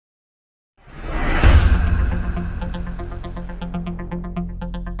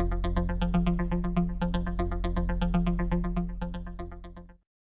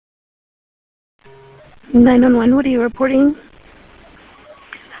911, what are you reporting?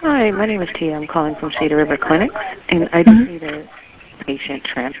 Hi, my name is Tia. I'm calling from Cedar River Clinics, and I just need a patient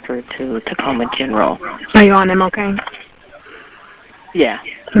transferred to Tacoma General. Are you on MLK? Yeah.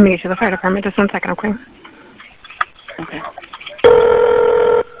 Let me get you the fire department. Just 1 second, okay? Okay.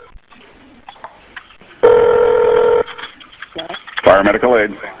 Fire medical aid.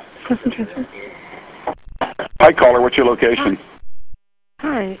 Custom transfer. Hi, caller. What's your location?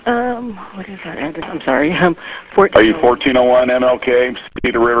 Hi. What is our address? I'm sorry. Are you 1401 MLK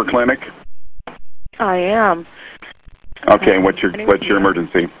Cedar River Clinic? I am. Okay. What's your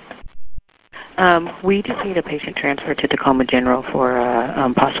emergency? We just need a patient transfer to Tacoma General for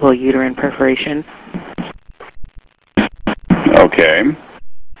possible uterine perforation. Okay.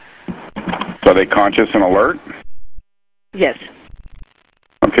 So are they conscious and alert? Yes.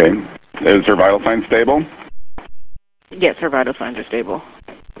 Okay. Is her vital signs stable? Yes, her vital signs are stable.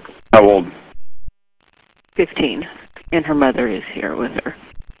 How old? 15, and her mother is here with her.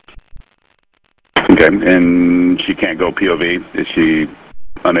 Okay. And she can't go POV? Is she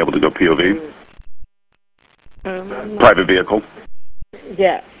unable to go POV? Private vehicle?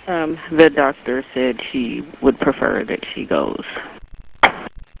 Yeah. The doctor said she would prefer that she goes.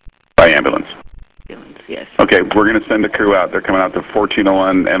 By ambulance? Yes. Okay. We're going to send a crew out. They're coming out to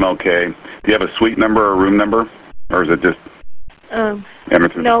 1401 MLK. Do you have a suite number or room number? Or is it just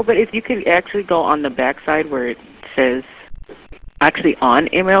no, but if you could actually go on the back side where it says, actually on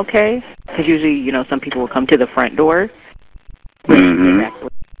MLK, because usually, some people will come to the front door.